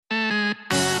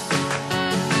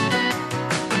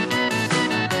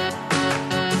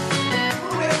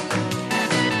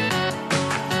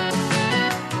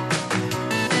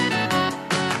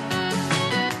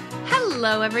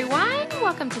Hello, everyone.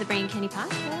 Welcome to the Brain Candy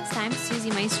Podcast. I'm Susie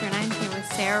Meister, and I'm here with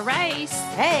Sarah Rice.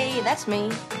 Hey, that's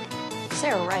me.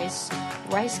 Sarah Rice.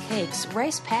 Rice cakes.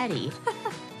 Rice patty.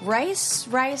 rice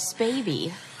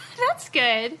baby. That's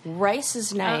good. Rice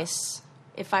is nice.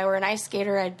 If I were an ice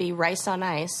skater, I'd be rice on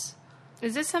ice.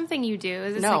 Is this something you do?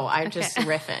 Is this No, like, I'm just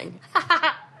riffing.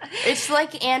 It's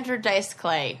like Andrew Dice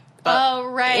Clay, but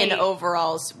in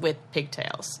overalls with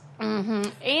pigtails. Mm-hmm.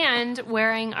 And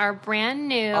wearing our brand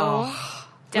new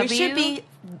We should be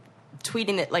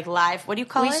tweeting it like live. What do you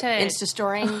call it? Should.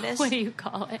 Insta-storying this? What do you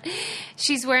call it?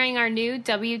 She's wearing our new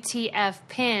WTF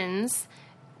pins.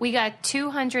 We got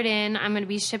 200 in. I'm going to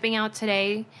be shipping out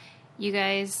today. You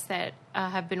guys that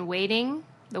have been waiting,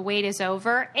 the wait is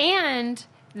over. And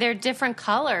they're different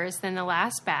colors than the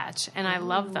last batch, and I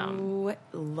love them. Ooh,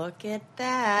 look at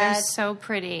that. They're so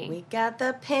pretty. We got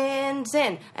the pins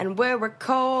in, and we're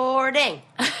recording.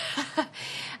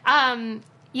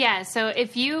 Yeah, so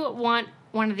if you want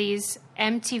one of these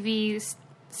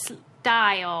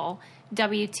MTV-style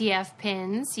WTF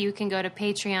pins, you can go to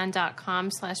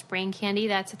patreon.com/braincandy.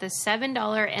 That's at the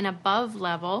 $7 and above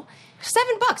level.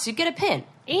 $7, you get a pin.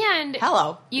 And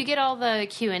hello, you get all the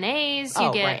Q&As.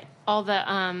 You get all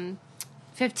the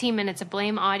 15 Minutes of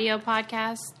Blame audio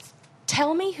podcasts.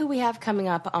 Tell me who we have coming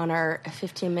up on our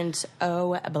 15 Minutes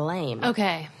of Blame.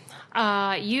 Okay.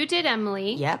 You did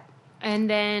Emily. Yep. And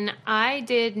then I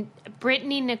did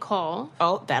Brittany Nicole.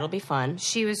 Oh, that'll be fun.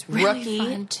 She was really Rookie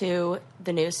fun. to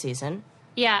the new season.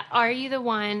 Yeah, Are You the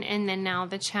One? And then now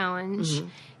the challenge. Mm-hmm.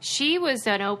 She was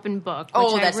an open book,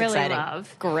 which that's I really exciting.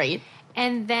 love. Great.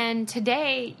 And then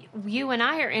today, you and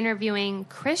I are interviewing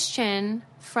Christian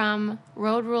from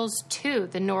Road Rules 2,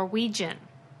 the Norwegian.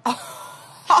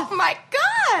 Oh my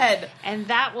God! And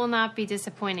that will not be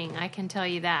disappointing, I can tell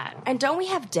you that. And don't we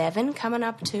have Devin coming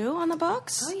up too on the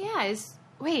books? Oh, yeah.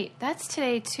 Wait, that's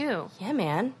today too. Yeah,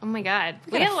 man. Oh, my God.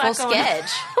 We got a full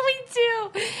sketch. We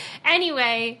do.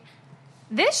 Anyway,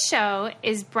 this show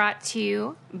is brought to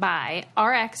you by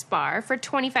RX Bar. For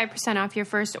 25% off your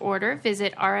first order,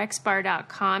 visit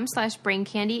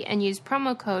rxbar.com/braincandy and use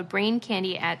promo code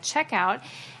braincandy at checkout.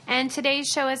 And today's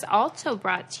show is also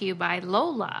brought to you by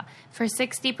Lola. For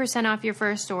 60% off your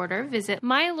first order, visit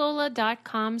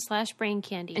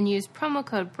mylola.com/braincandy and use promo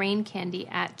code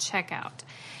braincandy at checkout.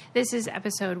 This is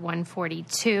episode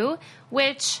 142,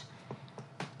 which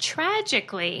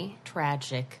tragically,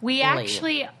 we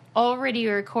actually already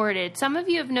recorded. Some of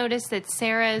you have noticed that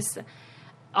Sarah's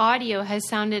audio has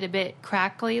sounded a bit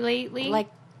crackly lately. Like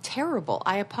terrible.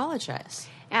 I apologize.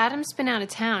 Adam's been out of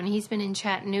town. He's been in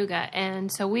Chattanooga,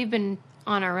 and so we've been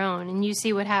on our own. And you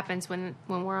see what happens when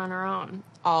we're on our own.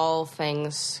 All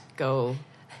things go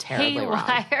terribly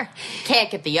wrong.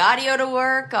 Can't get the audio to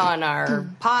work on our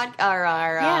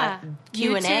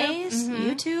Q&As.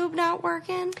 YouTube not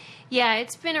working. Yeah,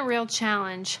 it's been a real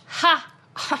challenge. Ha!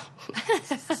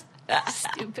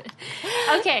 Stupid.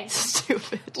 Okay.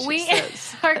 Stupid. We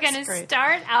are going to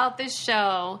start out the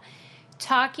show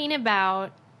talking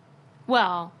about,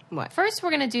 well, what? First we're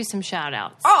going to do some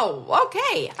shout-outs. Oh,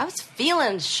 okay. I was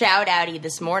feeling shout-outy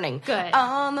this morning. Good.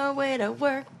 On the way to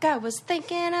work, I was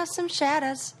thinking of some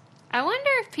shout-outs. I wonder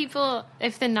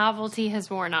if the novelty has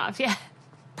worn off yet.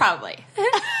 Probably.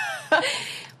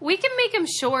 We can make them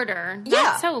shorter, Yeah.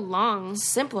 not so long.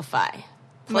 Simplify,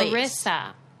 please.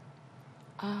 Marissa.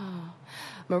 Oh.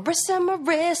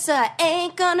 Marissa,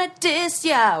 ain't gonna diss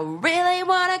ya. Really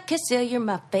wanna kiss ya. You're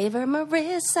my favorite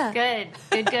Marissa. Good.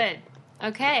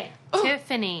 Okay.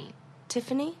 Tiffany.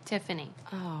 Tiffany?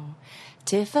 Oh.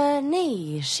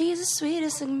 Tiffany, she's the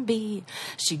sweetest can be.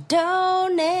 She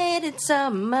donated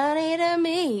some money to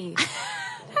me.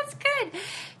 That's good.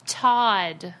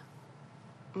 Todd.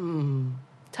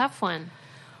 Tough one.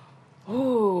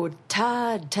 Ooh,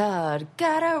 Todd,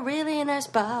 got a really nice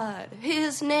bod.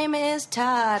 His name is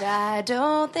Todd. I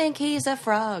don't think he's a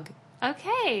frog.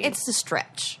 Okay. It's the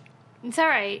stretch. It's all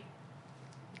right.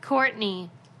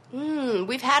 Courtney.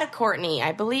 We've had a Courtney.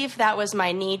 I believe that was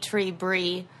my knee tree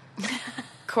brie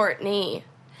Courtney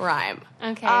rhyme.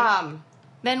 Okay.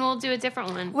 Then we'll do a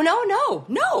different one. Well, no.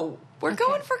 We're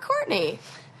going for Courtney.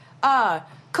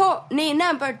 Courtney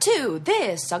number 2.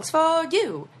 This song's for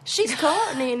you. She's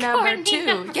Courtney number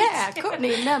 2. Yeah,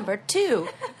 Courtney number 2.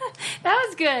 That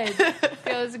was good.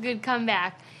 That was a good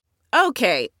comeback.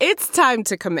 Okay, it's time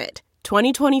to commit.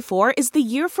 2024 is the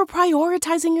year for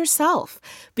prioritizing yourself.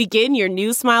 Begin your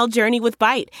new smile journey with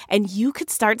Byte, and you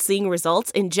could start seeing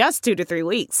results in just 2 to 3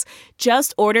 weeks.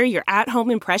 Just order your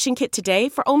at-home impression kit today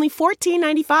for only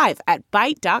 $14.95 at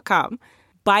Byte.com.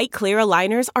 Byte Clear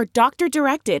aligners are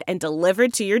doctor-directed and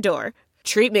delivered to your door.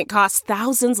 Treatment costs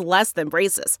thousands less than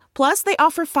braces. Plus, they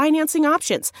offer financing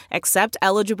options, accept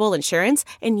eligible insurance,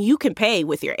 and you can pay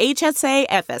with your HSA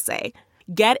FSA.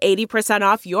 Get 80%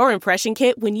 off your impression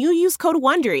kit when you use code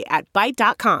WONDERY at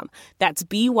Byte.com. That's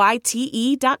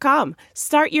BYTE.com.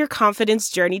 Start your confidence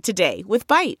journey today with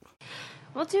Byte.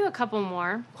 We'll do a couple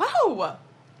more. Wow.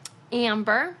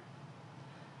 Amber.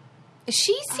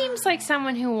 She seems like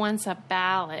someone who wants a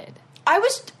ballad.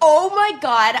 Oh my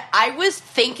God, I was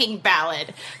thinking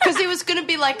ballad. Because it was going to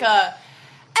be like a,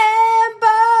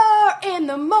 Amber in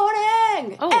the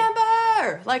morning,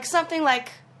 Amber. Like something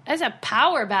like... As a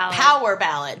power ballad. Power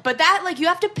ballad. But that, like, you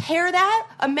have to pair that.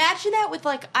 Imagine that with,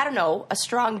 like, I don't know, a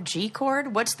strong G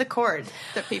chord. What's the chord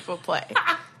that people play?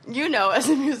 You know, as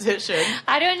a musician.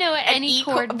 I don't know any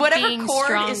chord whatever being chord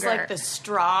stronger. is, like, the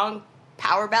strong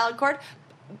power ballad chord.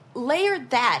 Layer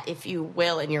that, if you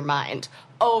will, in your mind,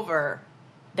 over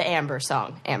the Amber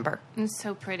song, Amber. It's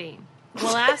so pretty. The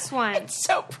last one. It's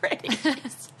so pretty.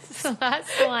 The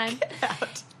last one. Get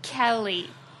out. Kelly.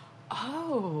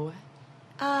 Oh.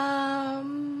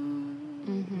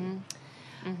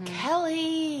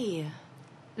 Kelly.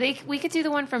 We could do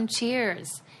the one from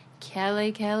Cheers.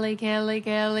 Kelly, Kelly, Kelly,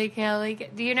 Kelly, Kelly.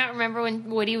 Do you not remember when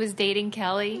Woody was dating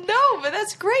Kelly? No, but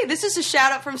that's great. This is a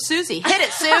shout out from Susie. Hit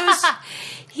it, Suze.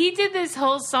 He did this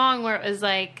whole song where it was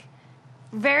like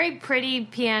very pretty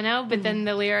piano, but then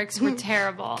the lyrics were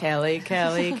terrible. Kelly,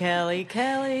 Kelly, Kelly,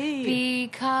 Kelly.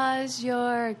 Because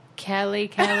you're Kelly,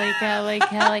 Kelly, Kelly,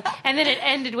 Kelly. And then it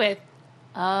ended with,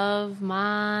 of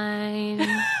mine.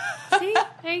 See?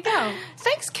 There you go.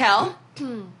 Thanks, Kel.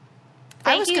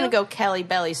 I was going to go Kelly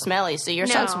Belly Smelly, so your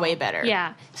song's way better.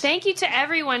 Yeah. Thank you to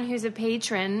everyone who's a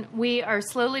patron. We are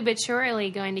slowly but surely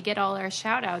going to get all our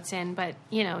shout-outs in, but,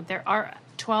 you know, there are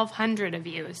 1,200 of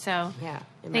you, so yeah,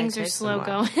 things are slow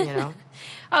going. You know?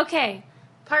 Okay.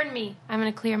 Pardon me. I'm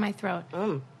going to clear my throat.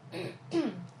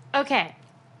 Okay.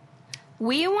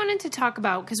 We wanted to talk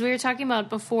about, because we were talking about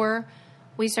before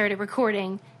we started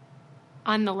recording,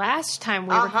 on the last time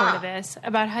we recorded this,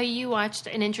 about how you watched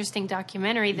an interesting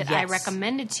documentary that I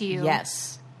recommended to you.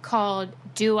 Yes. Called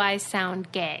Do I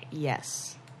Sound Gay?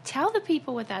 Yes. Tell the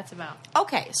people what that's about.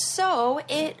 Okay, so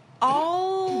it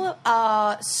all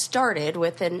started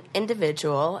with an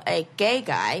individual, a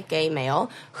gay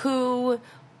male, who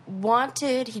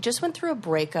he just went through a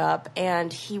breakup,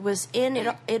 and he was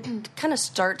it kind of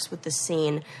starts with the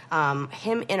scene,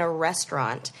 him in a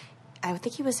restaurant. I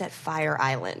think he was at Fire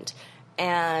Island,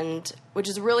 and which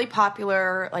is a really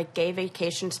popular, like, gay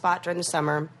vacation spot during the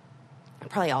summer,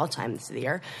 probably all times of the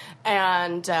year.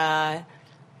 And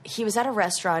he was at a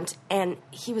restaurant, and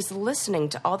he was listening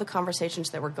to all the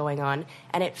conversations that were going on,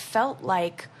 and it felt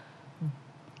like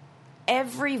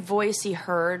every voice he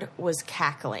heard was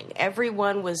cackling.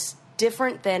 Everyone was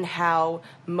different than how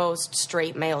most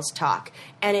straight males talk.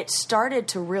 And it started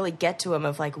to really get to him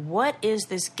of, like, what is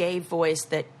this gay voice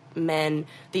that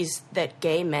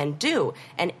gay men do,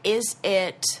 and is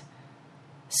it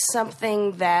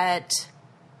something that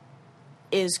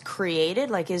is created?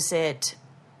 Like, is it,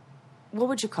 what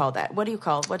would you call that? What's the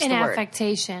word? An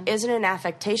affectation. Is it an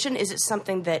affectation? Is it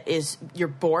something that you're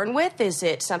born with? Is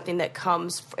it something that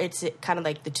it's kind of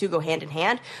like the two go hand in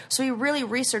hand? So he really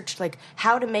researched, like,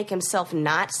 how to make himself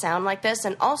not sound like this,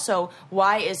 and also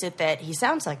why is it that he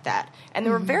sounds like that? And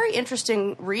there were very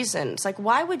interesting reasons. Like,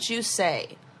 why would you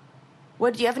say?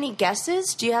 Do you have any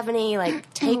guesses? Do you have any,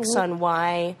 like, takes on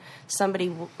why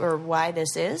why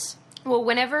this is? Well,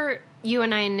 whenever you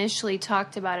and I initially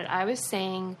talked about it, I was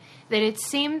saying that it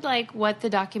seemed like what the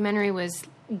documentary was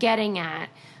getting at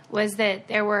was that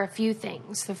there were a few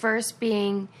things. The first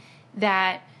being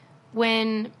that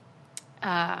when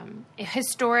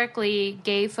historically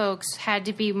gay folks had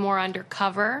to be more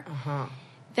undercover,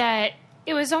 that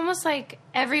it was almost like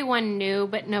everyone knew,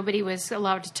 but nobody was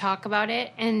allowed to talk about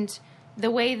it. And the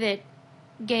way that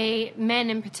gay men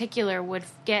in particular would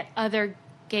get other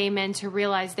gay men to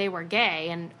realize they were gay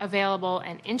and available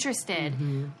and interested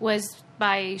was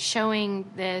by showing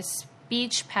this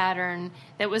speech pattern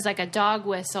that was like a dog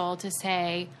whistle to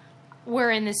say,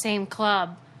 we're in the same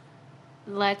club,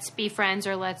 let's be friends,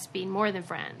 or let's be more than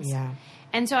friends. Yeah.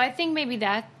 And so I think maybe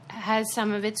that has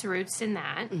some of its roots in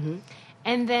that.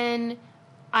 And then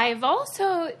I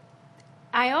also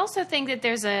think that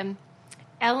there's a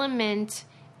element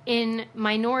in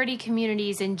minority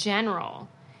communities in general,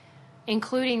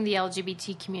 including the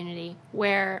LGBT community,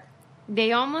 where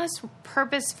they almost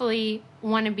purposefully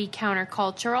want to be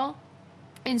countercultural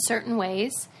in certain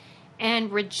ways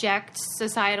and reject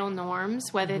societal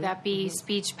norms, whether that be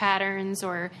speech patterns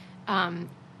or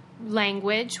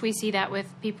language. We see that with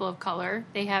people of color.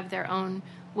 They have their own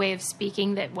way of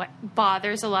speaking that what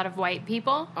bothers a lot of white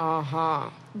people.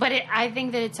 But I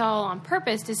think that it's all on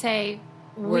purpose to say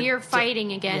we're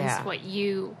fighting against what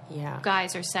you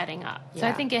guys are setting up. So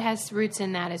I think it has roots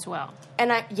in that as well.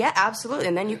 And absolutely.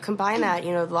 And then you combine that,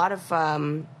 a lot of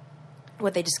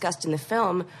what they discussed in the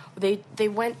film, they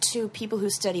went to people who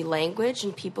study language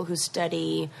and people who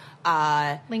study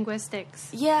linguistics.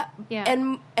 Yeah.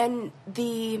 And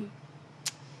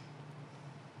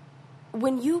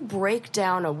when you break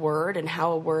down a word and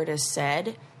how a word is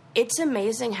said, it's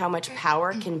amazing how much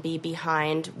power can be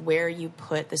behind where you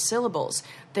put the syllables.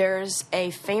 There's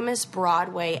a famous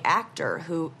Broadway actor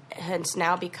who has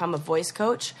now become a voice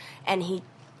coach, and he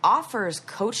offers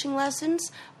coaching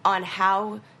lessons on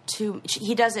how to...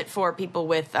 He does it for people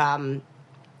with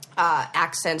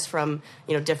accents from,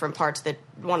 different parts that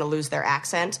want to lose their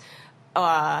accent.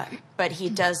 But he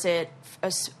does it...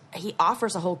 He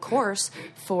offers a whole course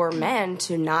for men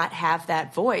to not have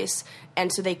that voice, and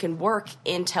so they can work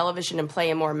in television and play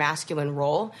a more masculine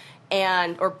role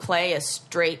or play a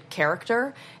straight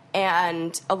character.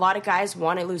 And a lot of guys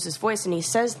want to lose his voice, and he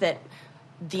says that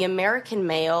the American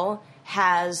male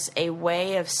has a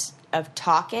way of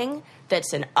talking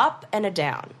that's an up and a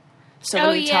down. So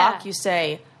when you talk, you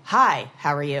say, "Hi,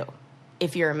 how are you?"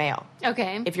 if you're a male.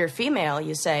 Okay. If you're a female,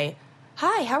 you say,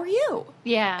 "Hi, how are you?"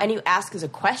 Yeah. And you ask as a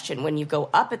question when you go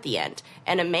up at the end.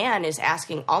 And a man is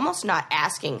asking, almost not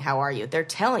asking, "How are you?" They're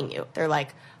telling you. They're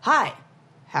like, "Hi,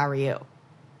 how are you?"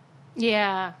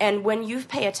 Yeah. And when you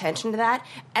pay attention to that,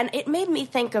 and it made me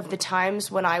think of the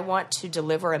times when I want to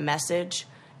deliver a message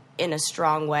in a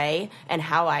strong way and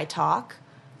how I talk.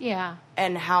 Yeah.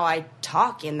 And how I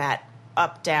talk in that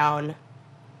up-down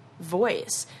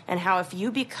voice. And how if you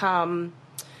become...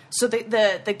 So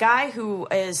the guy who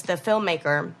is the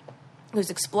filmmaker who's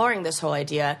exploring this whole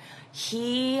idea,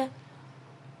 he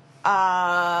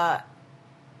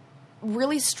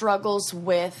really struggles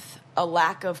with a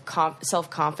lack of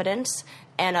self-confidence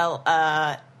and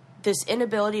this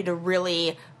inability to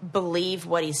really believe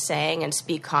what he's saying and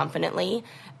speak confidently.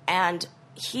 And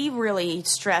he really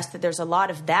stressed that there's a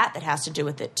lot of that has to do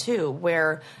with it too,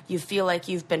 where you feel like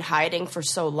you've been hiding for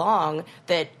so long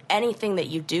that anything that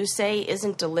you do say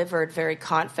isn't delivered very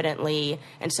confidently,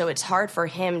 and so it's hard for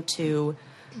him to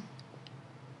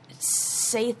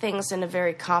say things in a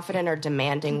very confident or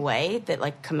demanding way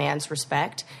that commands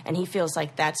respect, and he feels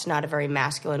like that's not a very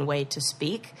masculine way to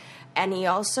speak. And he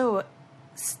also...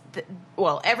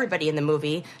 everybody in the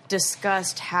movie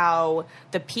discussed how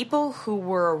the people who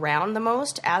were around the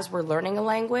most as we're learning a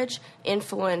language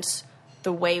influence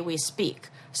the way we speak.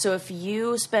 So if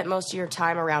you spent most of your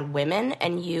time around women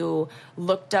and you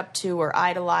looked up to or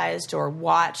idolized or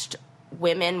watched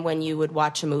women when you would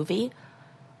watch a movie,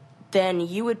 then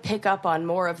you would pick up on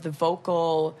more of the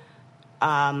vocal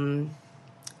patterns,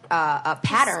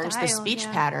 the speech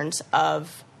patterns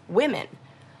of women.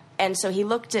 And so he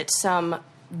looked at some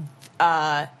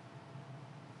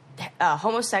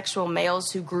homosexual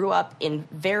males who grew up in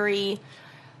very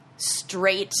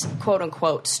straight,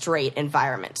 quote-unquote, straight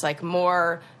environments, like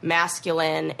more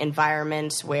masculine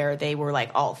environments where they were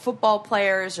all football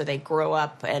players, or they grew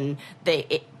up and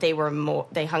they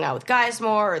hung out with guys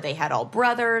more, or they had all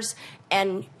brothers,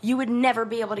 and you would never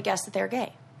be able to guess that they're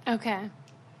gay. Okay.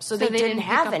 So they didn't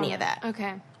have any of that.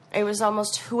 Okay. It was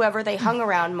almost whoever they hung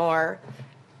around more.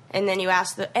 And then you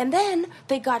ask and then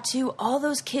they got to, all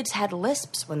those kids had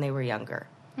lisps when they were younger.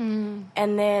 Mm.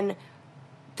 And then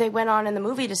they went on in the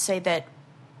movie to say that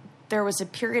there was a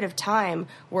period of time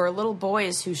where little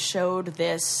boys who showed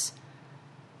this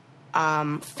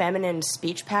feminine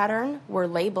speech pattern were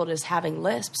labeled as having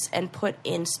lisps and put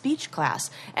in speech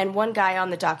class. And one guy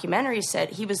on the documentary said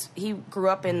he grew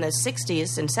up in the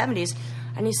 60s and 70s,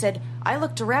 and he said, "I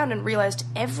looked around and realized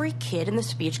every kid in the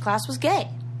speech class was gay."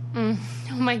 Mm.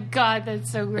 Oh my God,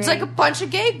 that's so great. It's like a bunch of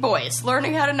gay boys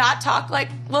learning how to not talk like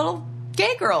little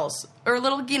gay girls or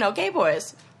little, gay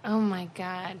boys. Oh my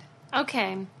God.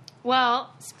 Okay.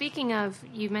 Well, speaking of,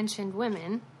 you mentioned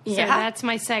women, so that's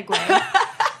my segue.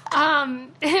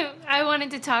 I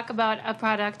wanted to talk about a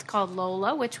product called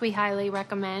Lola, which we highly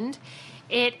recommend.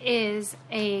 It is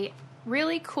a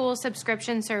really cool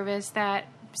subscription service that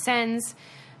sends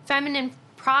feminine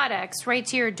products right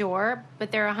to your door,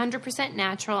 but they're 100%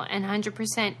 natural and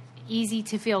 100% easy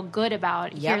to feel good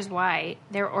about. Yep. Here's why.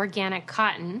 They're organic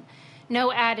cotton.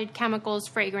 No added chemicals,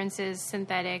 fragrances,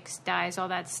 synthetics, dyes, all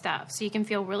that stuff. So you can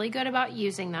feel really good about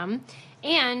using them.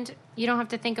 And you don't have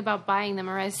to think about buying them.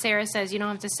 Or as Sarah says, you don't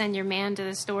have to send your man to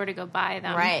the store to go buy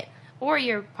them. Right. Or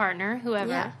your partner,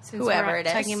 whoever. Yeah, since whoever we're it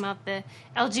is. talking about the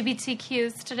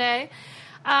LGBTQs today.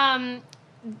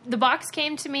 the box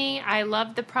came to me. I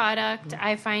love the product.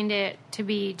 I find it to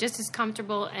be just as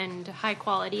comfortable and high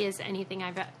quality as anything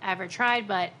I've ever tried,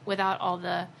 but without all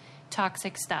the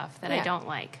toxic stuff that I don't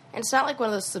like. And it's not like one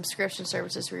of those subscription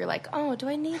services where you're like, oh, do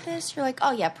I need this? You're like,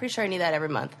 oh, yeah, pretty sure I need that every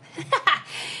month.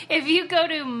 If you go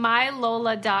to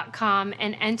mylola.com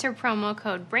and enter promo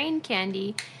code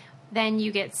BRAINCANDY, then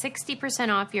you get 60%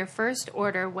 off your first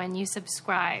order when you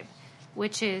subscribe,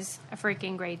 which is a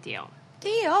freaking great deal.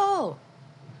 Deal.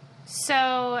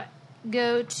 So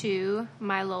go to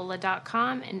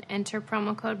mylola.com and enter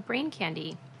promo code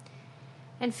BRAINCANDY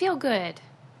and feel good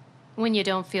when you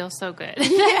don't feel so good.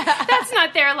 Yeah. That's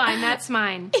not their line. That's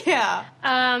mine. Yeah.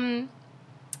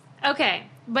 Okay.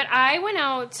 But I went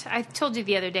out, I told you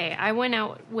the other day, I went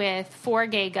out with 4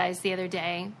 gay guys the other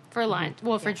day for lunch.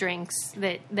 Well, for drinks,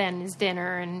 that then is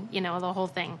dinner and, you know, the whole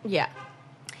thing. Yeah.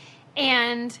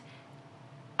 And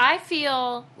I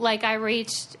feel like I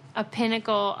reached a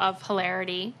pinnacle of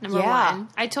hilarity, number one.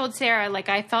 I told Sarah, like,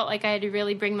 I felt like I had to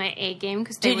really bring my A game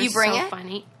because they were so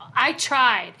funny. I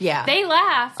tried. Yeah. They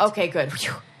laughed. Okay, good.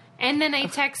 And then I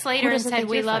text later and said,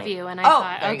 we love you. And I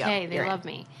thought, okay, they love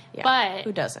me. Yeah. But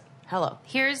who doesn't? Hello.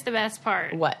 Here's the best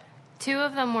part. What? 2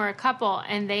 of them were a couple,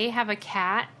 and they have a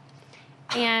cat,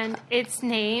 and its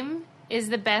name is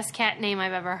the best cat name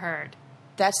I've ever heard.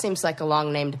 That seems like a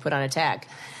long name to put on a tag.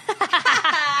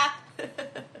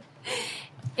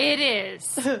 It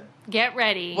is. Get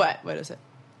ready. What? What is it?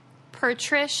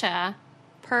 Patricia,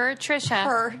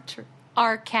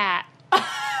 our cat.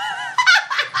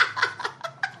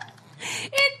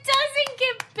 It doesn't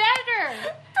get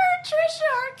better. Patricia,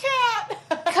 our cat.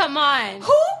 Come on.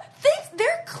 Who thinks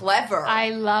they're clever? I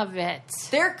love it.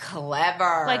 They're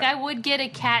clever. Like, I would get a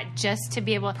cat just to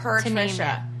be able to name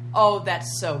it. Oh,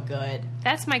 that's so good.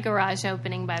 That's my garage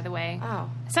opening, by the way. Oh.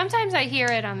 Sometimes I hear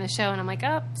it on the show, and I'm like,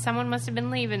 oh, someone must have been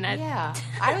leaving that. Yeah.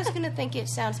 I was going to think it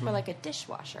sounds more like a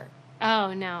dishwasher.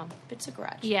 Oh, no. It's a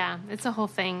garage. Yeah, it's a whole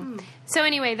thing. So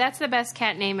anyway, that's the best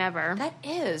cat name ever. That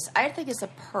is. I think it's a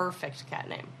perfect cat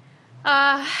name.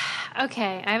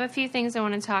 Okay, I have a few things I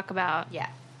want to talk about. Yeah.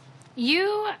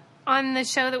 You, on the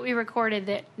show that we recorded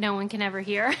that no one can ever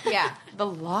hear. Yeah. The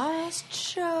Lost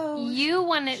Show.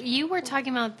 You were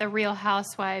talking about the Real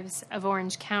Housewives of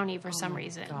Orange County for some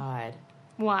reason. God.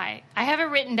 Why? I have it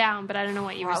written down, but I don't know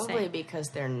what you were saying. Probably because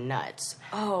they're nuts.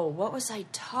 Oh, what was I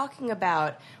talking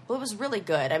about? Well, it was really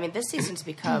good. I mean, this season's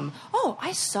become... Oh,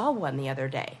 I saw one the other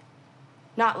day.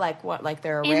 Not like what, like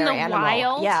they're a In rare the animal.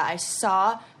 wild? Yeah, I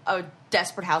saw a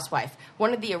Desperate Housewife.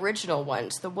 One of the original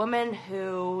ones. The woman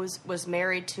who was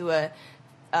married to a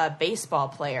baseball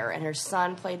player, and her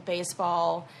son played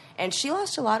baseball, and she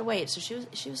lost a lot of weight, so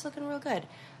she was looking real good.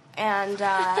 And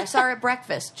I saw her at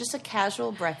breakfast, just a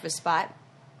casual breakfast spot.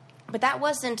 But that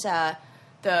wasn't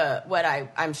what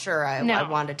I'm sure I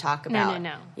wanted to talk about.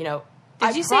 No. You know,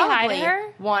 Did you say hi to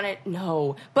her?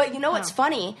 No. But you know what's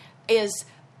funny is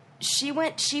she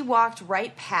walked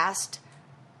right past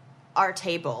our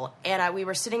table, and we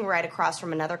were sitting right across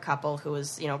from another couple who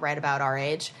was, you know, right about our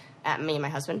age, me and my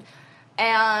husband.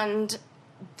 And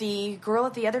the girl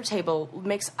at the other table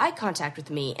makes eye contact with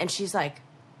me, and she's like,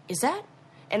 "Is that?"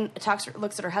 And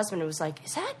looks at her husband and was like,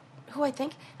 "Is that who I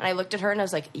think?" And I looked at her and I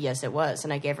was like, "Yes, it was."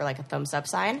 And I gave her like a thumbs up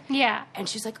sign. Yeah. And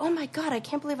she's like, "Oh my God, I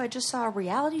can't believe I just saw a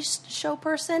reality show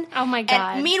person." Oh my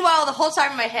God. And meanwhile, the whole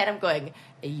time in my head, I'm going,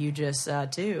 "You just saw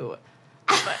too."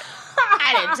 But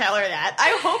I didn't tell her that.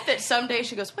 I hope that someday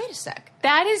she goes, "Wait a sec."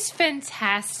 That is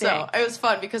fantastic. So it was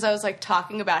fun because I was like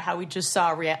talking about how we just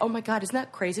saw oh my God, isn't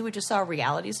that crazy? We just saw a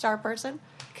reality star person.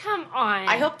 Come on.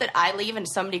 I hope that I leave and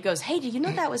somebody goes, "Hey, did you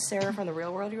know that was Sarah from The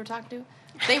Real World you were talking to?"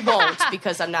 They won't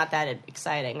because I'm not that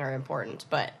exciting or important,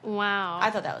 but wow.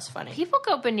 I thought that was funny. People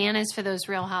go bananas for those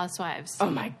Real Housewives. Oh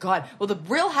my God. Well, the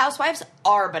Real Housewives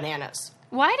are bananas.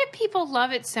 Why do people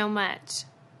love it so much?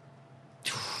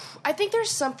 I think there's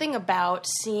something about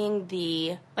seeing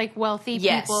the... Like wealthy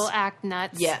people act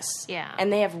nuts? Yes. Yeah.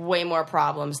 And they have way more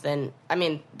problems than... I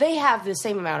mean, they have the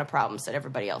same amount of problems that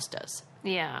everybody else does.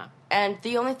 Yeah. And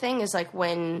the only thing is like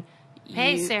when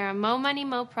Hey, Sarah, mo money,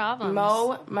 mo problems.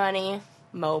 Mo money,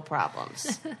 mo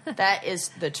problems. That is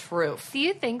the truth. Do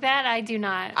you think that? I do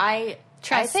not. I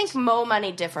think mo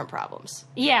money, different problems.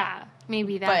 Yeah.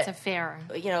 Maybe that's a fair...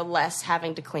 You know, less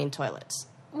having to clean toilets.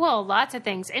 Well, lots of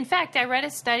things. In fact, I read a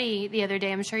study the other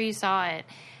day, I'm sure you saw it,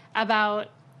 about,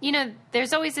 you know,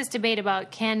 there's always this debate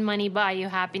about can money buy you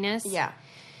happiness? Yeah.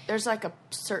 There's like a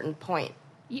certain point.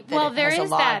 Well, there is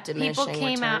that. People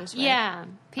came out. Right? Yeah.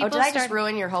 People did I just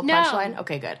ruin your whole punchline?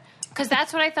 Okay, good. Because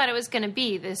that's what I thought it was going to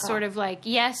be. This sort of like,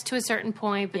 yes to a certain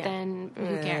point, but then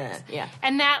who cares? Yeah.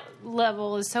 And that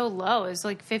level is so low. It's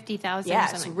like 50,000 or Yeah,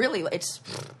 something. it's really, it's...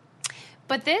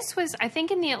 But this was, I think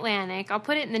in the Atlantic, I'll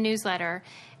put it in the newsletter,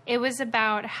 it was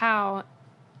about how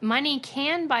money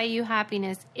can buy you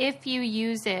happiness if you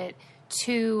use it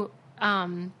to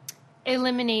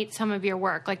eliminate some of your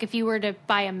work. Like if you were to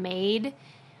buy a maid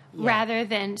rather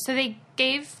than... So they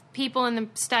gave people in the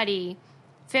study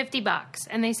 $50,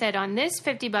 and they said on this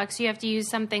 $50 you have to use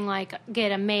something like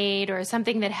get a maid or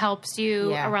something that helps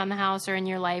you around the house or in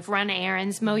your life, run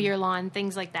errands, mow your lawn,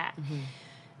 things like that.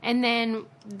 And then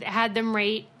had them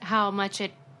rate how much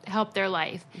it helped their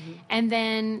life. And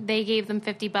then they gave them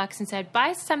 $50 and said,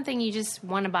 buy something you just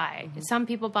want to buy. Some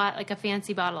people bought like a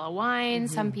fancy bottle of wine.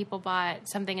 Some people bought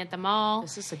something at the mall.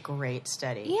 This is a great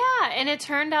study. Yeah, and it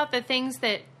turned out the things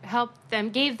that helped them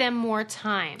gave them more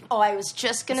time. Oh, I was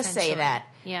just going to say that.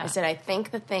 Yeah. I said, I think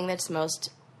the thing that's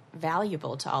most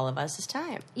valuable to all of us is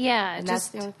time. Yeah, And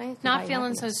just that's the only thing. not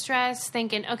feeling so stressed,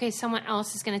 thinking, okay, someone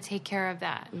else is going to take care of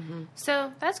that.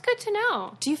 So that's good to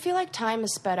know. Do you feel like time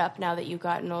is sped up now that you've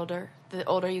gotten older? The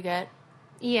older you get?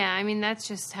 Yeah, I mean, that's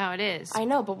just how it is. I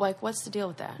know, but like, what's the deal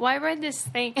with that? Well, I read this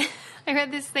thing. I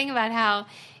read this thing about how,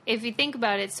 if you think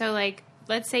about it, so like,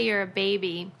 let's say you're a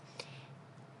baby.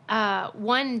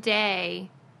 One day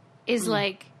is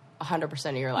like 100%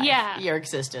 of your life. Yeah. Your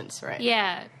existence, right?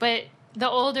 Yeah, but the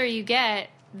older you get,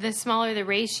 the smaller the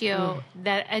ratio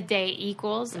that a day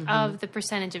equals of the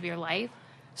percentage of your life.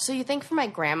 So you think for my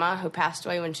grandma, who passed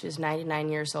away when she was 99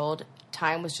 years old,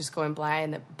 time was just going by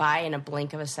in a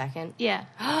blink of a second? Yeah.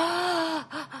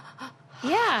 Yeah,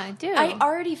 I do. I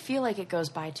already feel like it goes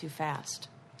by too fast.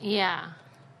 Yeah.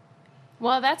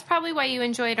 Well, that's probably why you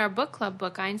enjoyed our book club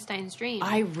book, Einstein's Dream.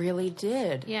 I really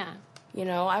did. Yeah. You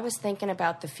know, I was thinking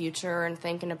about the future and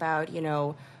thinking about, you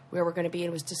know, where we're going to be,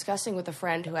 and was discussing with a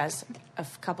friend who has a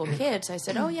couple kids. I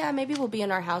said, oh, yeah, maybe we'll be in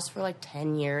our house for like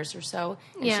 10 years or so.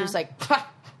 And Yeah. she was like,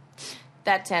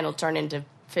 that 10 will turn into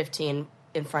 15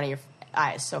 in front of your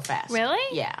eyes so fast. Really?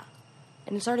 Yeah.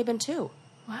 And it's already been 2.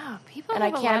 Wow, people And I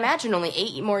have a can't lot of- imagine only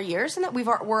 8 more years, and that we're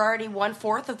already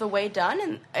 1/4 of the way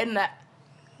done, and that,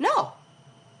 no.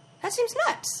 That seems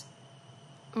nuts.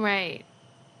 Right.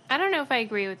 I don't know if I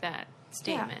agree with that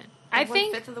statement. I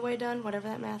think 1/5 of the way done, whatever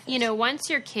that math is. you know, once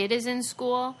your kid is in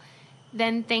school,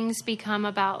 then things become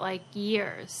about like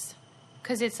years.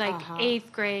 Because it's like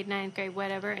 8th grade, 9th grade,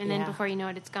 whatever. And then Yeah. before you know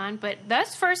it, it's gone. But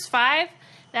those first 5,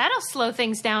 that'll slow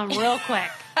things down real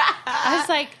quick. I was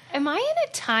like, am I in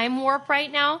a time warp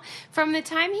right now? From the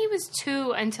time he was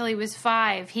 2 until he was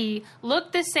 5, he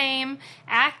looked the same,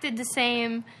 acted the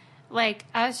same. Like,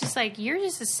 I was just like, you're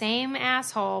just the same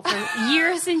asshole for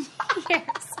years and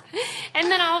years. And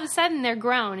then all of a sudden they're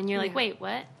grown and you're like, wait,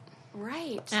 what?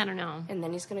 Right. I don't know. And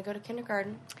then he's going to go to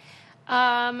kindergarten.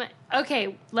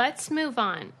 Okay, let's move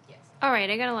on. Yes. All right,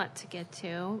 I got a lot to get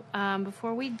to.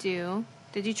 Before we do,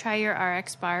 did you try your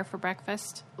RX bar for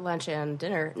breakfast? Lunch and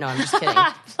dinner. No, I'm just kidding.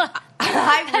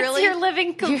 I really... You're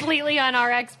living completely on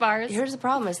RX bars. Here's the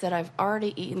problem is that I've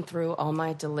already eaten through all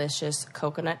my delicious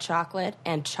coconut chocolate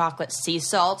and chocolate sea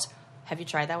salt. Have you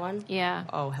tried that one? Yeah.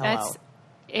 Oh, hello.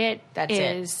 That's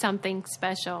it. something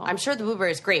special. I'm sure the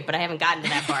blueberry is great, but I haven't gotten to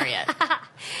that bar yet.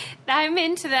 I'm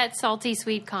into that salty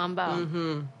sweet combo.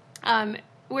 Mm-hmm.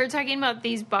 We're talking about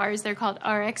these bars. They're called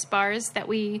RX bars that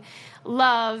we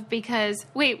love because,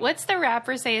 wait, what's the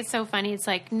rapper say? It's so funny. It's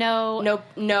like, no.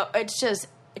 No. It's just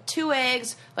 2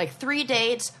 eggs, like 3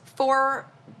 dates, 4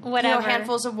 Whatever.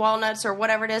 handfuls of walnuts or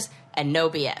whatever it is, and no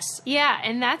BS. Yeah,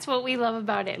 and that's what we love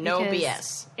about it. No because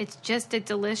BS. It's just a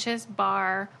delicious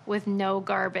bar with no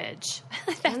garbage.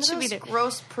 That should be those the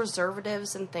gross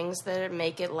preservatives and things that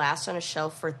make it last on a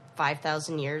shelf for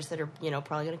 5,000 years that are,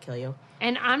 probably going to kill you.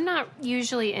 And I'm not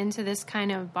usually into this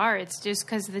kind of bar. It's just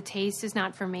because the taste is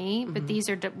not for me. But these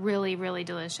are really, really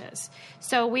delicious.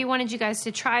 So we wanted you guys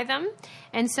to try them.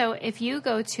 And so if you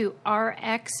go to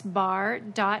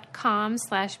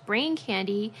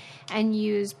rxbar.com/braincandy and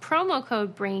use promo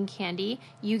code braincandy,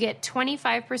 you get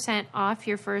 25% off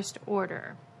your first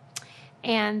order.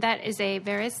 And that is a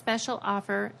very special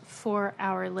offer for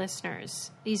our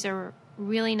listeners. These are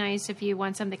really nice if you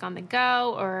want something on the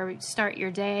go or start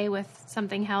your day with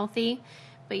something healthy,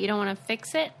 but you don't want to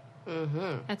fix it.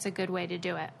 Mm-hmm. That's a good way to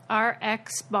do it.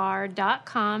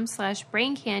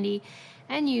 rxbar.com/braincandy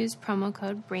and use promo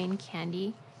code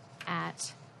braincandy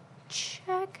at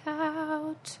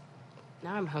checkout.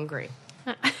 Now I'm hungry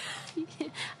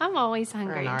I'm always for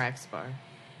hungry. an RX bar.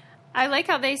 I like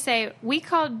how they say, we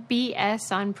called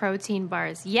BS on protein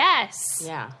bars. Yes!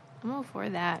 Yeah. I'm all for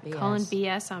that. Yes. Calling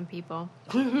BS on people.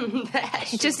 That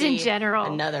should Just in be general.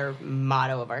 Another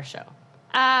motto of our show.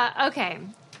 Okay.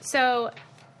 So,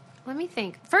 let me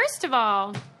think. First of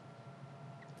all,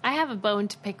 I have a bone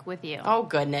to pick with you. Oh,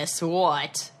 goodness.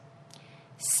 What?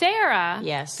 Sarah.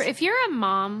 Yes. If you're a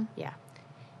mom, Yeah.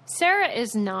 Sarah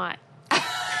is not.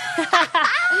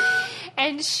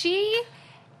 And she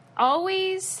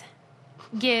always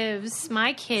gives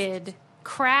my kid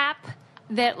crap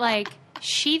that, like,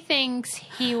 she thinks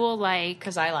he will like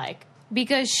Because I like.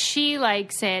 because she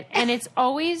likes it, and it's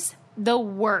always the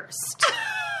worst.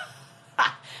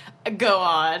 Go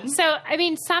on. So, I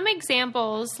mean, some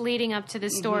examples leading up to the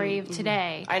story of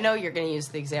today. I know you're going to use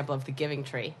the example of the giving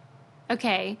tree.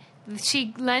 Okay,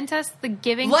 she lent us the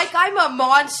giving. Like I'm a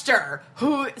monster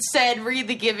who said read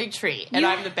the giving tree, and You-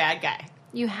 I'm the bad guy.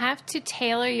 You have to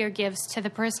tailor your gifts to the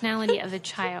personality of the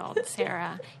child,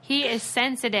 Sarah. He is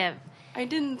sensitive. I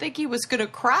didn't think he was going to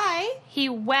cry. He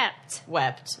wept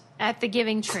Wept. at the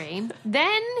giving tree.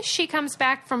 Then she comes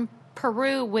back from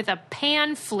Peru with a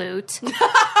pan flute. And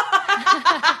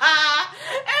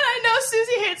I know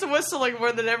Susie hates whistling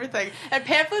more than everything. And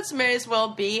pan flutes may as well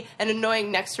be an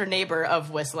annoying next door neighbor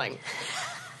of whistling.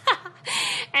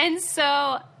 And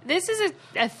so this is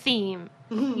a theme.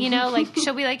 You know, like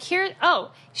she'll be like, here,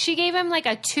 oh, she gave him like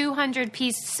a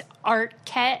 200-piece art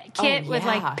kit with yeah.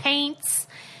 like paints.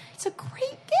 It's a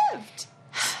great gift.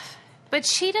 But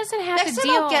she doesn't have Next to time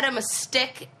deal. I'll get him a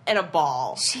stick and a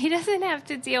ball. She doesn't have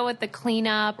to deal with the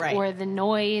cleanup Right. or the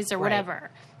noise or Right. whatever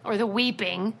or the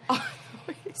weeping.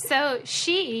 So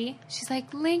she's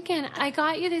like, Lincoln, I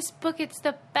got you this book. It's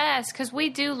the best because we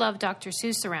do love Dr.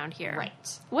 Seuss around here.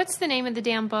 Right. What's the name of the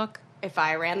damn book? If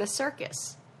I ran the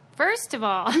circus. First of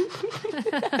all,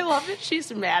 I love it.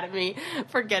 She's mad at me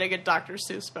for getting a Dr.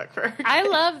 Seuss book for her. I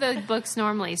love those books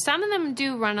normally. Some of them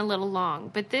do run a little long,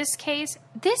 but this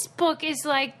book is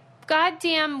like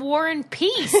goddamn War and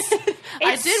Peace.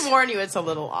 I did warn you it's a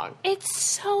little long. It's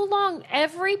so long.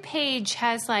 Every page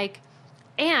has like,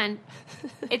 and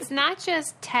it's not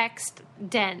just text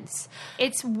dense.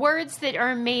 It's words that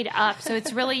are made up. So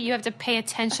it's really, you have to pay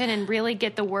attention and really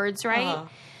get the words right. Uh-huh.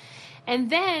 And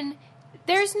then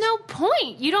there's no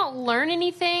point. You don't learn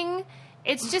anything.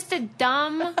 It's just a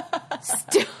dumb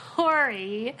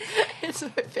story. It's my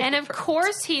favorite. And of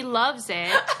course he loves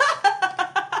it.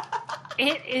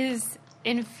 It is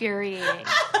infuriating.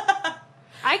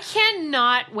 I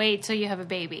cannot wait till you have a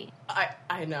baby.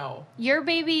 I know. Your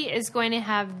baby is going to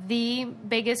have the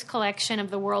biggest collection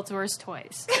of the world's worst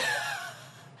toys.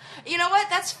 You know what?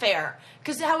 That's fair.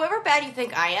 Because however bad you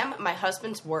think I am, my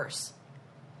husband's worse.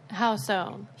 How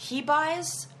so? He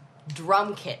buys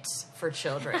drum kits for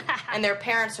children. And their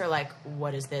parents are like,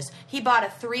 what is this? He bought a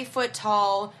 3-foot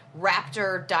tall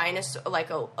raptor dinosaur, like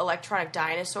a electronic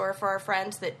dinosaur for our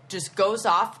friends that just goes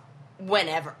off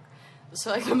whenever.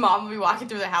 So like the mom will be walking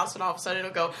through the house and all of a sudden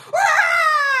it'll go,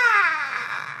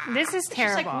 "Rah!" This is She's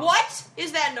terrible. like, what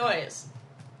is that noise?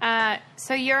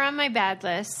 So you're on my bad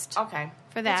list. Okay.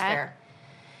 For That's that. fair.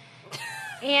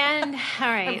 And, all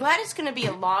I'm right. glad it's going to be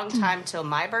a long time till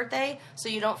my birthday, so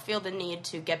you don't feel the need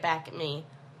to get back at me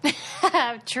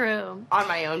True. on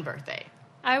my own birthday.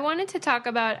 I wanted to talk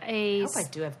about I a hope I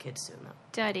do have kids soon, though.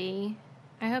 study.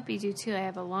 I hope you do too. I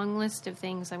have a long list of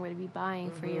things I'm going to be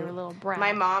buying for your little brat.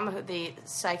 My mom, the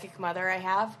psychic mother I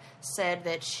have, said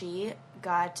that she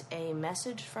got a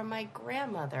message from my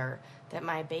grandmother that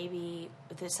my baby,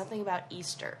 there's something about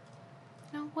Easter.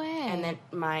 No way. And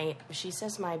then she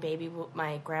says my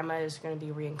grandma is going to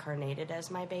be reincarnated as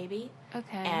my baby.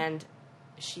 Okay. And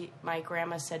my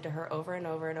grandma said to her over and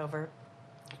over and over,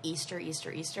 Easter,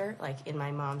 Easter, Easter, like in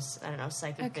my mom's, I don't know,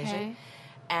 psychic vision.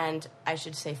 And I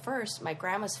should say first, my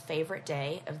grandma's favorite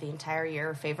day of the entire year,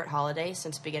 or favorite holiday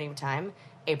since the beginning of time,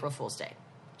 April Fool's Day.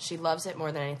 She loves it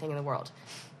more than anything in the world.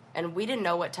 And we didn't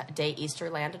know what day Easter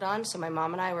landed on, so my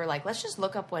mom and I were like, let's just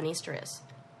look up when Easter is.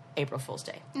 April Fool's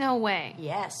Day. No way.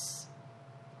 Yes.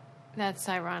 That's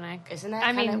ironic. Isn't that I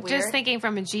kinda mean, weird? just thinking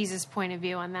from a Jesus point of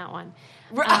view on that one.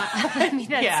 Right. I mean,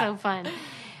 that's Yeah. so fun.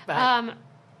 But-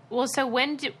 Well, so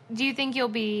when do you think you'll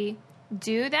be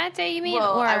due that day, you mean?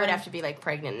 Well, or? I would have to be like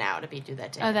pregnant now to be due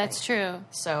that day. Oh, I that's think. true.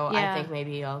 So Yeah. I think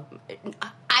maybe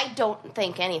I don't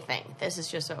think anything. This is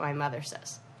just what my mother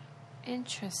says.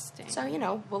 Interesting.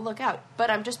 So, we'll look out. But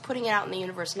I'm just putting it out in the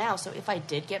universe now. So if I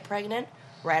did get pregnant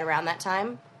right around that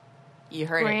time, you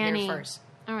heard Granny. it here first.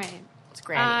 All right. It's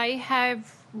Granny.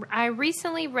 I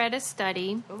recently read a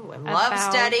study Ooh, I love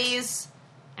about studies.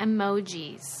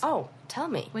 emojis, Oh, tell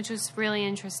me. which was really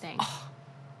interesting.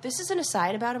 This is an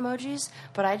aside about emojis,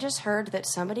 but I just heard that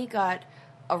somebody got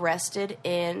arrested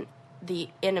in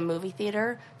a movie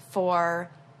theater for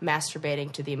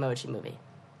masturbating to the Emoji Movie.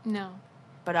 No.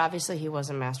 But obviously he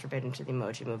wasn't masturbating to the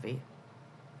Emoji Movie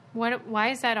What? Why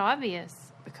is that obvious?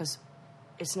 because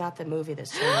it's not the movie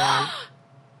that's turning on.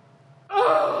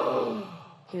 Oh!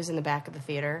 He was in the back of the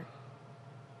theater.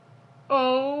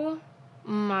 Oh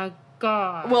my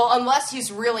God. Well, unless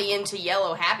he's really into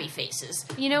yellow happy faces.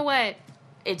 You know what?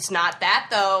 It's not that,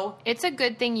 though. It's a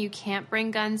good thing you can't bring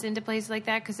guns into places like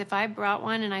that, because if I brought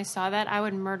one and I saw that, I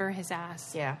would murder his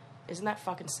ass. Yeah. Isn't that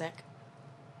fucking sick?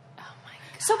 Oh my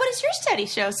God. So what is your steady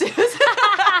show, Susan?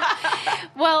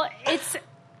 Well,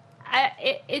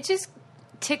 it just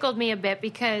tickled me a bit,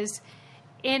 because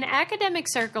in academic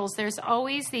circles, there's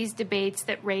always these debates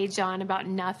that rage on about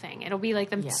nothing. It'll be like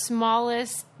the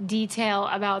smallest detail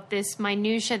about this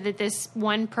minutia that this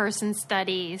one person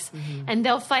studies, and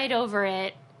they'll fight over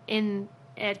it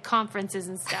at conferences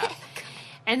and stuff.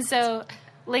 And so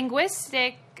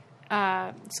linguistic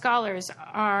scholars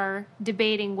are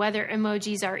debating whether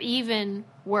emojis are even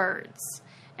words.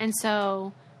 And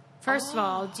so, first of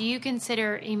all, do you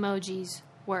consider emojis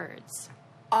words?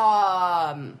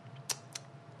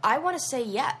 I want to say,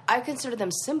 yeah. I consider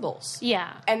them symbols.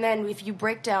 Yeah. And then if you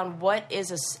break down what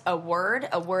is a word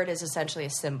is essentially a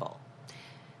symbol.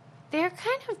 They're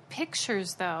kind of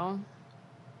pictures, though,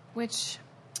 which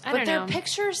I But don't know. they're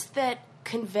pictures that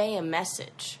convey a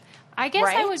message. I guess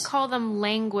I right? would call them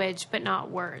language, but not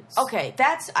words. Okay,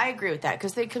 I agree with that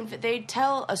because they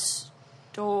tell a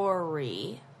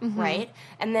story, right?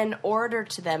 And then order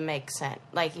to them makes sense.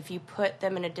 Like if you put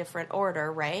them in a different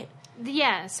order, right?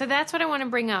 Yeah, so that's what I want to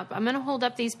bring up. I'm going to hold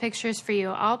up these pictures for you.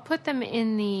 I'll put them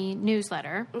in the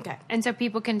newsletter. Okay. And so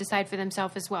people can decide for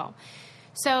themselves as well.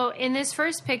 So in this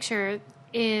first picture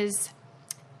is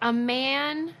a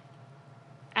man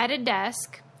at a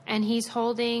desk, and he's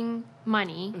holding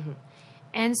money.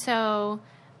 And so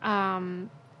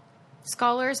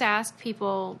scholars ask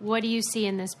people, what do you see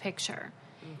in this picture?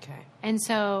 Okay. And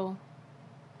so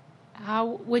how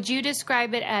would you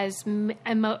describe it as man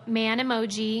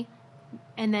emoji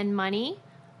and then money,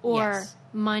 or Yes.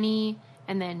 money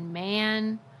and then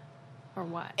man, or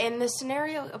what? In the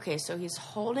scenario, okay, so he's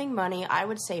holding money. I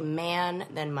would say man,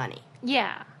 then money.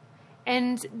 Yeah.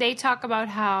 And they talk about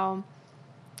how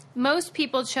most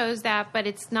people chose that, but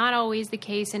it's not always the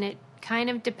case, and it kind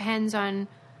of depends on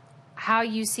how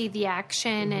you see the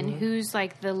action and who's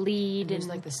like the lead Who's and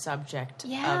like the subject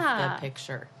Yeah. of the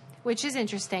picture. which is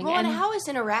interesting. Well, and how his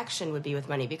interaction would be with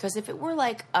money? Because if it were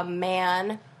like a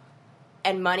man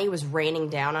and money was raining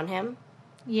down on him,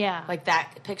 yeah, like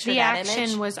that picture, the that action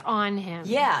image, was on him.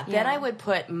 yeah, then I would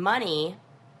put money,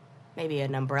 maybe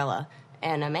an umbrella,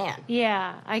 and a man.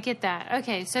 Yeah, I get that.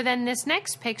 Okay, so then this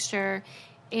next picture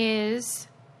is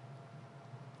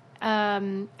a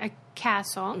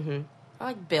castle I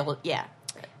like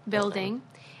building,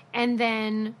 and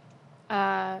then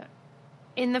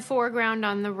in the foreground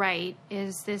on the right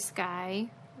is this guy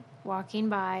walking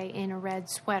by in a red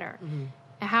sweater.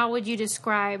 How would you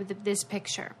describe this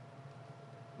picture?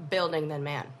 Building, then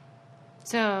man.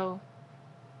 So,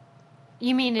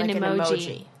 you mean an Like an emoji.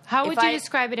 emoji. How If would you I-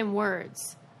 describe it in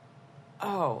words?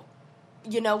 Oh,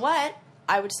 you know what?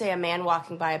 I would say a man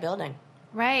walking by a building.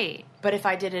 Right, But if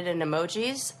I did it in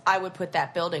emojis, I would put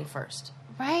that building first.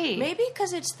 right. Maybe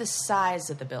because it's the size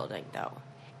of the building, though.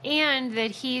 And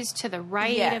that he's to the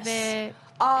right of Yes. it.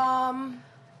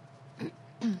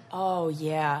 Oh,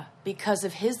 yeah. Because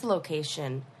of his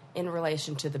location in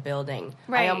relation to the building.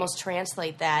 Right. I almost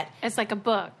translate that. It's like a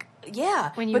book.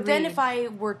 Yeah. When you but then read. if I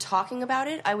were talking about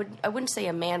it, I wouldn't say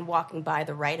a man walking by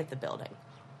the right of the building.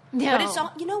 No. But it's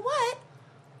all, you know what?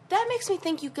 That makes me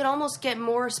think you could almost get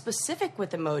more specific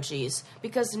with emojis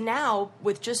because now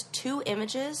with just two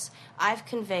images, I've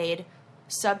conveyed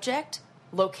subject,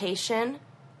 location,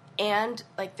 and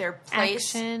like their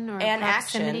place Action or and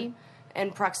proximity. action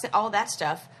and all that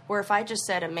stuff. Where if I just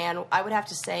said a man, I would have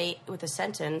to say with a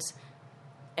sentence,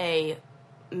 a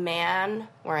man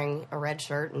wearing a red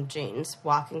shirt and jeans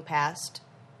walking past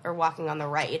or walking on the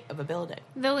right of a building.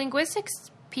 The linguistics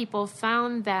people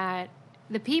found that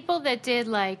the people that did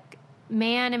like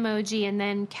man emoji and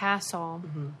then castle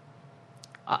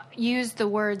used the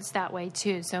words that way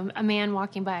too. So a man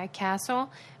walking by a castle.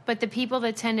 But the people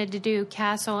that tended to do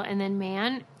castle and then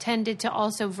man tended to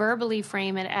also verbally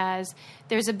frame it as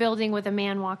there's a building with a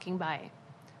man walking by.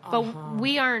 But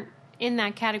we aren't in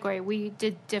that category. We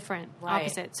did different, Right.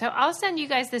 opposite. So I'll send you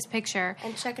guys this picture.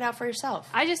 And check it out for yourself.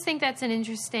 I just think that's an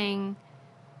interesting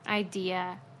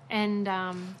idea. And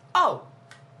Oh,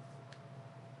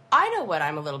 I know what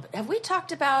I'm a little bit. Have we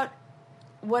talked about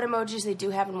what emojis they do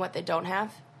have and what they don't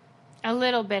have? A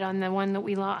little bit on the one that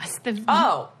we lost.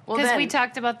 Oh, well because then. we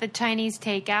talked about the Chinese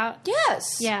takeout.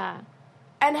 Yes. Yeah.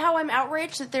 And how I'm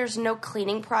outraged that there's no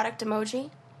cleaning product emoji.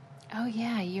 Oh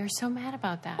yeah, you're so mad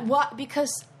about that. What?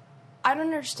 Because I don't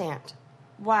understand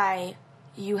why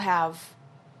you have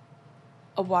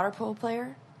a water polo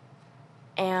player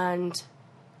and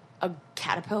a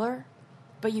caterpillar,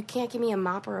 but you can't give me a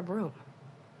mop or a broom.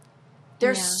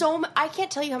 There's I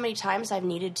can't tell you how many times I've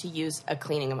needed to use a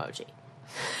cleaning emoji.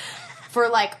 For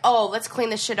like, oh, let's clean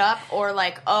this shit up, or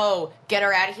like, oh, get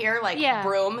her out of here, like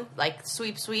broom, like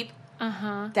sweep, sweep.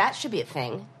 That should be a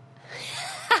thing.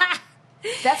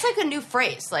 That's like a new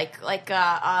phrase, like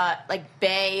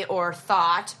bae or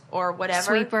thought or whatever.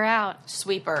 Sweep her out.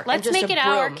 Sweeper. Let's make it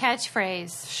our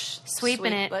catchphrase.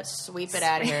 Sweeping it. Let's sweep it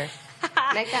out of here.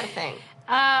 Make that a thing.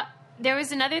 There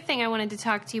was another thing I wanted to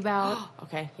talk to you about.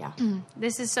 Okay, yeah.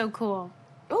 This is so cool.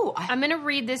 Oh, I'm going to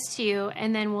read this to you,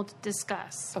 and then we'll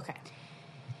discuss. Okay.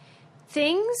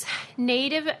 Things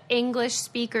native English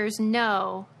speakers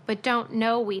know, but don't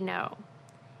know we know.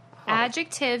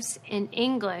 Adjectives in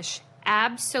English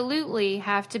absolutely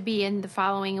have to be in the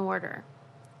following order: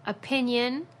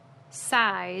 opinion,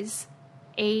 size,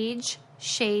 age,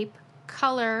 shape,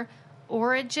 color,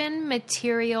 origin,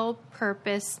 material,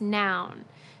 purpose, noun.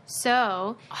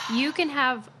 So you can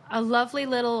have a lovely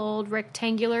little old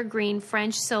rectangular green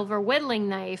French silver whittling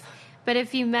knife, but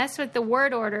if you mess with the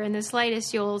word order in the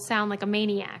slightest, you'll sound like a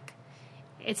maniac.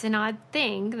 It's an odd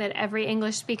thing that every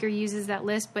English speaker uses that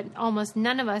list, but almost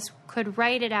none of us could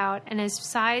write it out, and as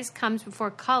size comes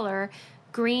before color,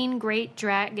 green great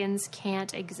dragons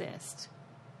can't exist.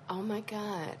 Oh my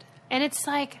God. And it's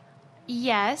like,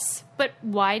 yes, but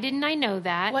why didn't I know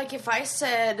that? Like if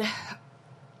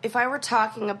I were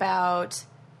talking about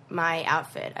my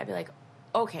outfit, I'd be like,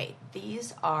 okay,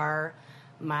 these are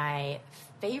my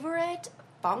favorite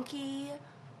funky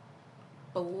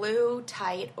blue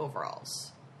tight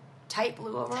overalls. Tight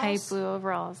blue overalls? Tight blue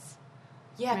overalls.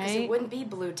 Yeah, because right? it wouldn't be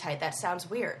blue tight. That sounds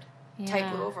weird. Yeah.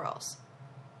 Tight blue overalls.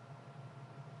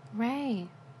 Right.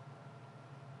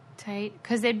 Tight.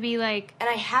 Because they'd be like... And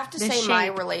I have to say shape. my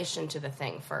relation to the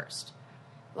thing first.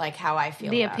 Like how I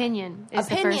feel the about opinion it. is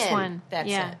the first one. That's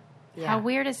yeah. it. Yeah. How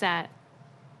weird is that?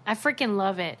 I freaking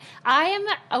love it. I am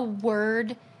a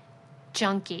word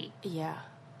junkie. Yeah.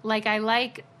 Like, I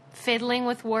like fiddling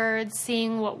with words,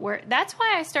 seeing what word... That's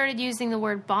why I started using the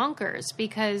word bonkers,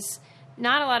 because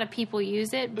not a lot of people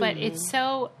use it, but it's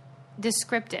so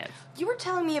descriptive. You were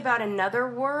telling me about another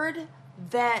word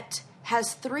that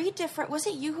has 3 different... Was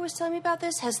it you who was telling me about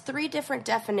this? Has 3 different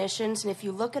definitions, and if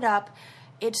you look it up,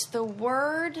 it's the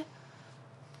word...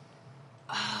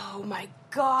 Oh, my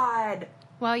God.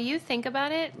 While you think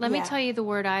about it, let me tell you the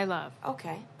word I love.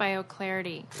 Okay.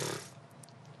 BioClarity.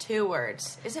 2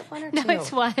 words. Is it 1 or 2? No,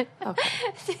 it's 1.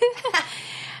 Okay.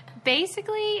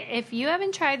 Basically, if you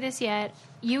haven't tried this yet,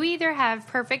 you either have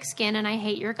perfect skin and I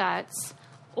hate your guts,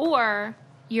 or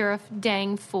you're a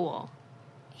dang fool.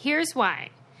 Here's why.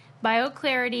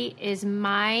 BioClarity is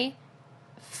my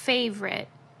favorite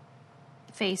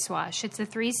face wash. It's a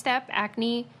 3-step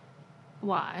acne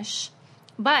wash,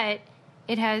 but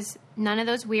it has none of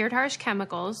those weird, harsh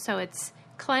chemicals, so it's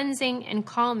cleansing and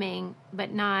calming,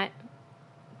 but not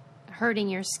hurting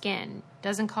your skin.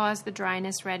 Doesn't cause the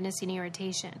dryness, redness, and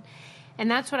irritation.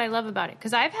 And that's what I love about it.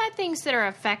 Because I've had things that are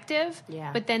effective,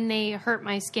 but then they hurt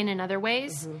my skin in other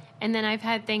ways. And then I've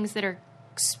had things that are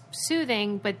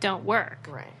soothing but don't work.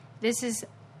 Right. This is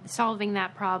solving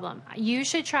that problem. You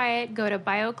should try it. Go to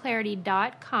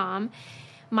bioclarity.com.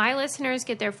 My listeners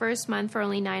get their first month for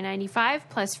only $9.95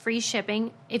 plus free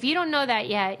shipping. If you don't know that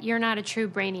yet, you're not a true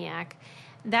brainiac.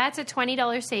 That's a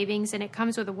 $20 savings, and it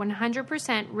comes with a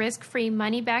 100% risk-free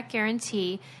money-back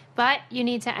guarantee. But you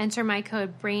need to enter my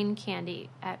code BRAINCANDY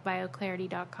at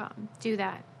bioclarity.com. Do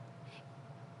that.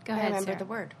 Go ahead, remember Sarah. the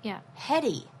word. Yeah.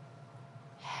 Heady.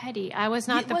 Heady. I was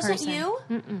not the person. Was it you?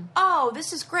 Mm-mm. Oh,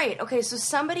 this is great. Okay, so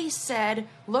somebody said,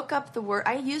 look up the word.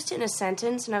 I used it in a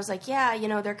sentence, and I was like, yeah, you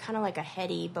know, they're kind of like a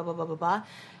heady, blah, blah, blah, blah, blah.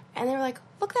 And they were like,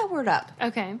 look that word up.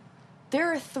 Okay.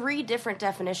 There are 3 different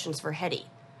definitions for heady.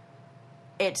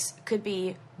 It could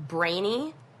be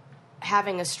brainy,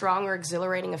 having a strong or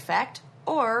exhilarating effect,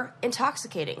 or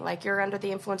intoxicating, like you're under the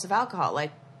influence of alcohol,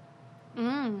 like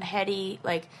heady,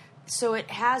 like... So it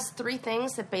has 3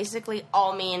 things that basically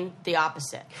all mean the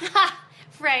opposite.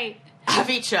 Right. Of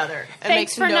each other. It Thanks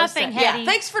makes for no nothing, sense. heady. Yeah,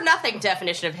 thanks for nothing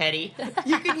definition of heady.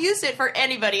 You can use it for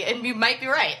anybody, and you might be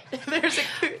right. There's a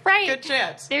good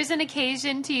chance. There's an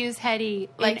occasion to use heady in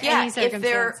Like, yeah, any circumstance. if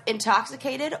they're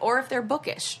intoxicated or if they're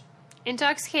bookish.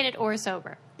 Intoxicated or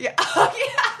sober. Yeah. Oh,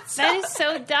 yeah. That is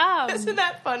so dumb. Isn't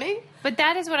that funny? But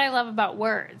that is what I love about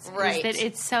words. Right. Is that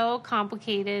it's so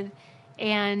complicated.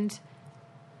 And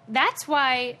that's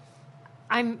why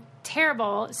I'm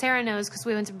terrible. Sarah knows because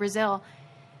we went to Brazil.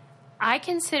 I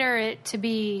consider it to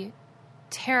be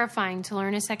terrifying to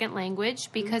learn a second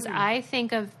language because I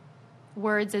think of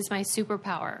words as my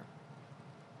superpower.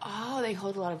 Oh, they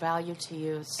hold a lot of value to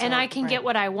you. So, And I can get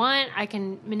what I want. I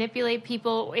can manipulate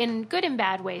people in good and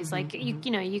bad ways. Like,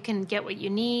 you know, you can get what you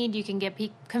need. You can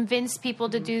convince people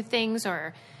to do things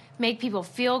or make people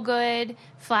feel good,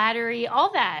 flattery,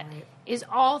 all that is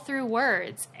all through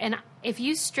words. And if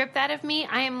you strip that of me,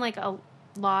 I am like a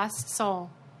lost soul.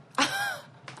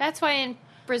 That's why in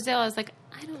Brazil, I was like,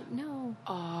 I don't know.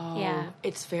 Oh, yeah.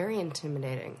 It's very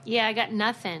intimidating. Yeah, I got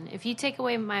nothing. If you take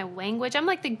away my language, I'm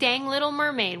like the dang Little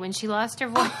Mermaid when she lost her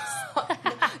voice.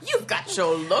 You've got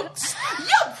your looks,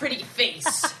 your pretty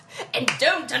face, and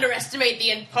don't underestimate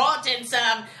the importance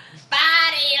of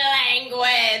body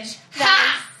language.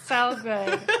 That is so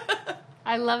good.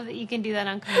 I love that you can do that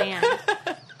on command.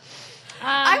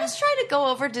 I was trying to go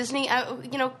over Disney.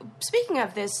 Speaking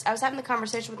of this, I was having the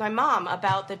conversation with my mom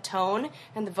about the tone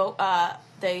and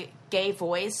the gay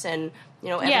voice and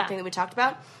everything that we talked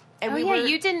about. And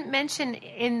you didn't mention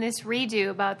in this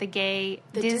redo about the gay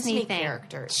Disney thing.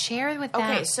 Characters. Share with them.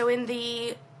 Okay, so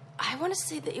I want to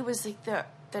say that it was like the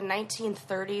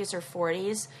 1930s or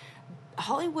 40s.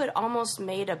 Hollywood almost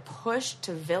made a push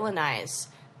to villainize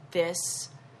this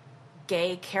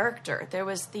gay character. There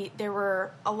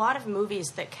were a lot of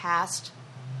movies that cast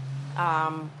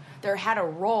there had a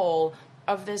role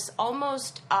of this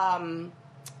almost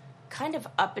kind of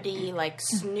uppity, like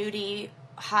snooty,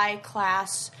 high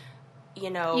class,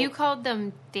 You called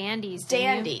them dandies.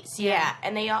 Dandies, yeah.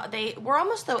 And they were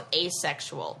almost though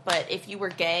asexual, but if you were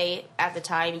gay at the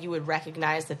time, you would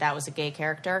recognize that was a gay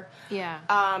character. Yeah.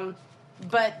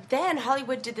 But then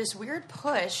Hollywood did this weird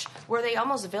push where they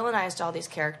almost villainized all these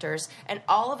characters, and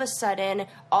all of a sudden,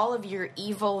 all of your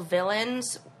evil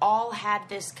villains all had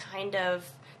this kind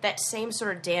of, that same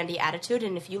sort of dandy attitude.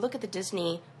 And if you look at the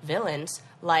Disney villains,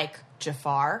 like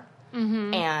Jafar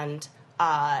and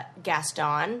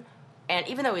Gaston, and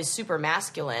even though he's super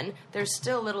masculine, there's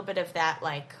still a little bit of that,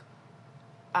 like,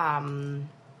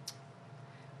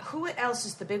 who else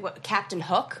is the big one? Captain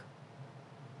Hook?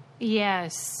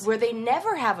 Yes. Where they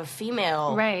never have a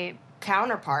female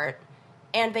counterpart,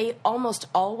 and they almost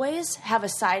always have a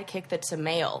sidekick that's a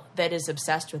male that is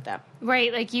obsessed with them.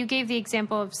 Right, like you gave the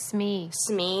example of Smee.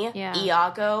 Yeah.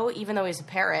 Iago, even though he's a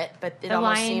parrot, but it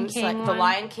almost seems like the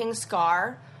Lion King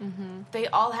Scar. Mm-hmm. They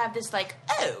all have this like,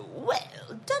 oh, well,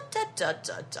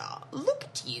 da-da-da-da-da, look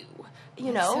at you.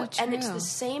 So and it's the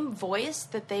same voice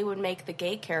that they would make the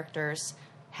gay characters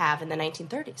have in the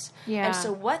 1930s. Yeah. And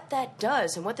so what that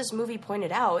does, and what this movie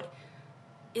pointed out,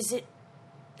 is it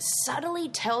subtly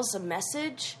tells a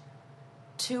message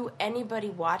to anybody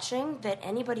watching that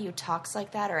anybody who talks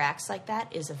like that or acts like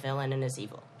that is a villain and is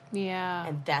evil. Yeah.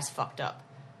 And that's fucked up.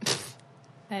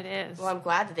 That is. Well, I'm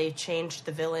glad that they changed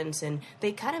the villains, and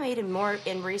they kind of made it more,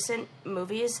 in recent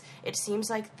movies, it seems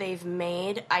like they've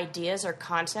made ideas or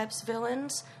concepts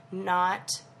villains,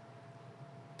 not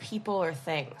people or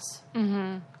things.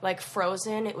 Mm-hmm. Like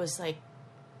Frozen, it was like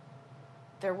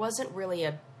there wasn't really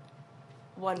a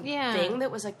one thing that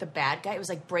was like the bad guy. It was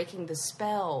like breaking the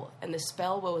spell, and the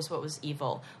spell was what was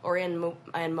evil. Or in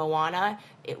Moana,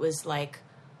 it was like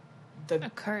a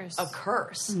curse. A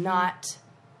curse, not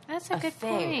that's a good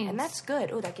thing. point. And that's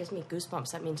good. Oh, that gives me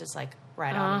goosebumps. That means it's like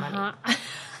right on the money.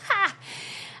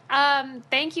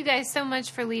 Thank you guys so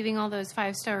much for leaving all those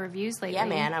 5-star reviews lately. Yeah,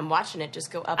 man, I'm watching it just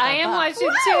go up. I am up. watching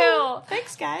Woo! too.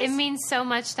 Thanks, guys. It means so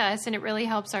much to us, and it really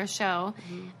helps our show.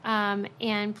 Mm-hmm.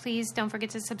 And please don't forget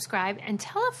to subscribe and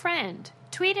tell a friend.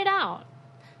 Tweet it out.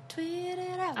 Tweet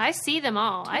it out. I see them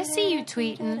all. I see you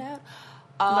tweeting.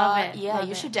 Love it. Yeah, Love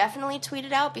you it. should definitely tweet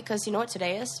it out, because you know what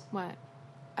today is? What?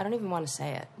 I don't even want to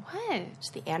say it. What?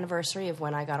 It's the anniversary of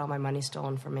when I got all my money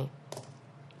stolen from me.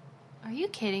 Are you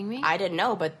kidding me? I didn't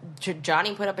know, but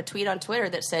Johnny put up a tweet on Twitter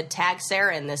that said, tag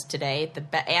Sarah in this today,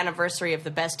 the anniversary of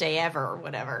the best day ever, or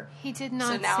whatever. He did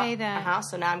not say that.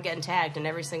 So now I'm getting tagged in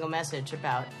every single message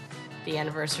about the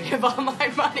anniversary of all my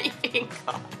money being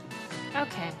gone.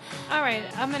 Okay. All right.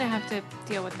 I'm going to have to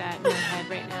deal with that in my head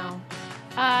right now.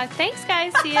 Thanks,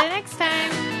 guys. See you next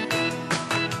time.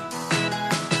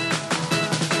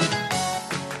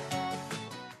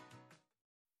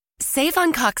 Save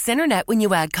on Cox Internet when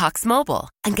you add Cox Mobile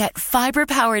and get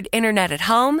fiber-powered internet at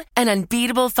home and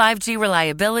unbeatable 5G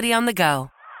reliability on the go.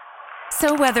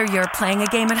 So whether you're playing a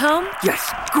game at home,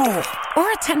 yes, cool, or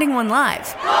attending one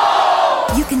live,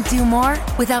 You can do more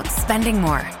without spending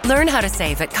more. Learn how to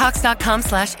save at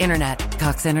cox.com/internet.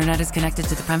 Cox Internet is connected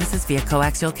to the premises via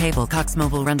coaxial cable. Cox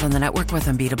Mobile runs on the network with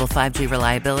unbeatable 5G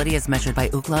reliability as measured by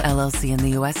Ookla LLC in the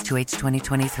U.S. to H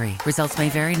 2023. Results may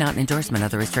vary, not an endorsement.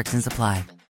 Other restrictions apply.